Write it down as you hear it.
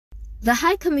The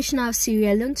High Commissioner of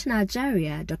Sierra Leone to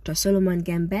Nigeria, Dr. Solomon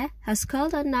Gembeh, has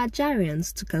called on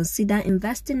Nigerians to consider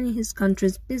investing in his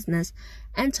country's business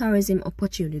and tourism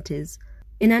opportunities.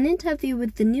 In an interview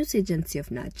with the news agency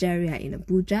of Nigeria in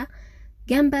Abuja,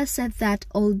 Gembeh said that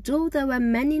although there were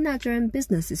many Nigerian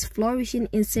businesses flourishing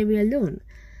in Sierra Leone,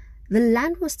 the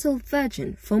land was still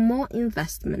virgin for more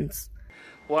investments.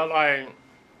 Well, I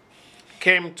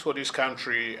came to this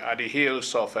country at the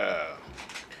heels of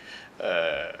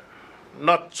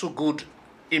not too good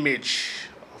image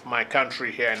of my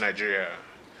country here in Nigeria.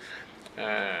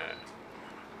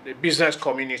 The business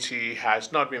community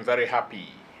has not been very happy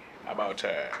about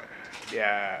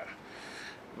their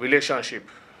relationship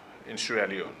in Sierra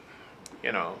Leone.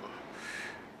 You know,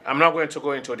 I'm not going to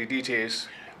go into the details,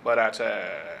 but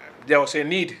there was a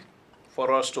need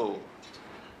for us to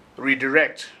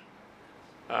redirect,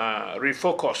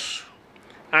 refocus,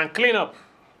 and clean up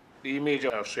the image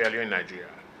of Sierra Leone in Nigeria.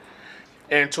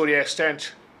 And to the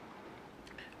extent,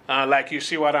 like you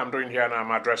see what I'm doing here and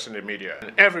I'm addressing the media.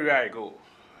 And everywhere I go,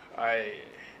 I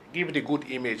give the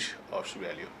good image of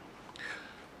Sierra Leone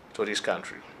to this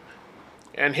country.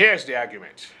 And here's the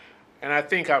argument. And I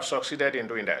think I've succeeded in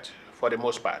doing that for the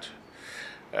most part.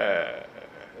 There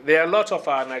are a lot of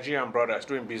our Nigerian brothers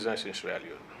doing business in Sierra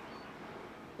Leone,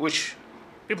 which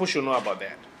people should know about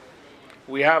that.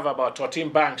 We have about 13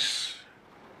 banks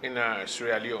in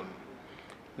Sierra Leone.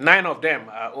 9 of them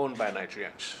are owned by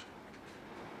Nigerians.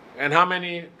 And how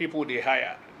many people they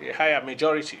hire? They hire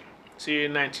majority. See,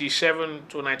 97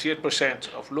 to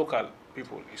 98% of local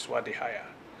people is what they hire.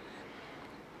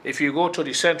 If you go to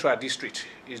the central district,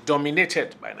 it's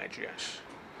dominated by Nigerians.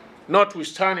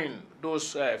 Notwithstanding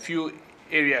those few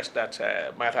areas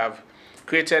that might have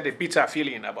created a bitter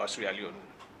feeling about Sierra Leone,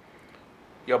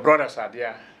 your brothers are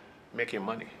there making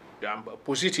money. I'm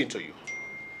positing to you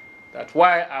that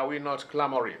why are we not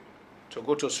clamoring to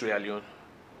go to Sierra Leone,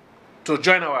 to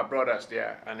join our brothers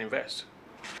there and invest?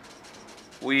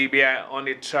 We are on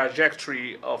a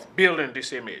trajectory of building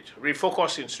this image,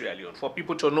 refocusing Sierra Leone, for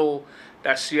people to know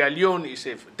that Sierra Leone is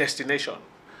a destination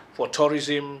for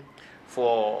tourism,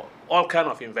 for all kinds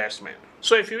of investment.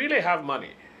 So if you really have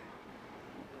money,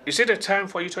 is it a time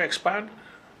for you to expand?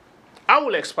 I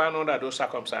will expand under those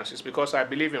circumstances because I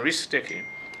believe in risk-taking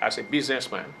as a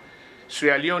businessman.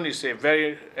 Sierra Leone is a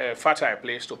very fertile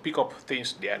place to pick up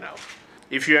things there now.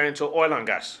 If you are into oil and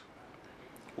gas,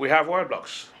 we have oil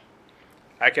blocks.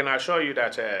 I can assure you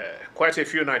that quite a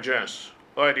few Nigerians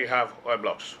already have oil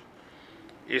blocks.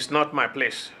 It's not my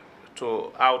place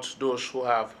to out those who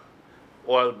have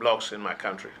oil blocks in my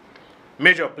country.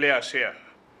 Major players here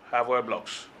have oil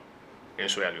blocks in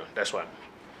Sierra Leone. That's one.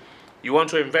 You want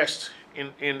to invest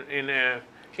in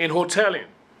hoteling,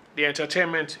 the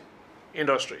entertainment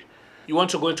industry. You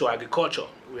want to go into agriculture.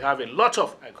 We have a lot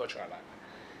of agricultural land.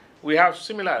 We have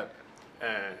similar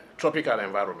tropical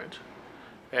environment.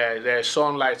 There's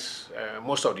sunlight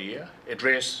most of the year. It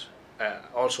rains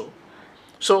also.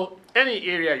 So any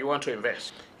area you want to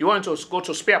invest, you want to go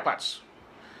to spare parts.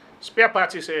 Spare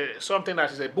parts is something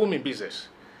that is a booming business.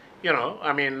 You know,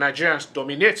 I mean, Nigerians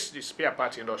dominate the spare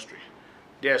part industry.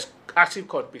 There's active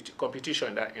competition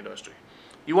in that industry.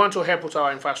 You want to help with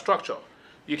our infrastructure.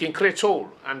 You can create toll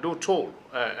and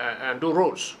do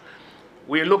roads.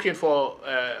 We're looking for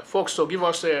folks to give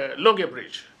us a longer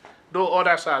bridge. Though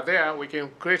others are there, we can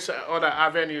create other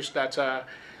avenues that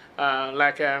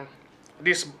like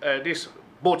these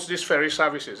ferry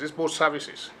services, these boat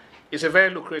services. It's a very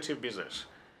lucrative business.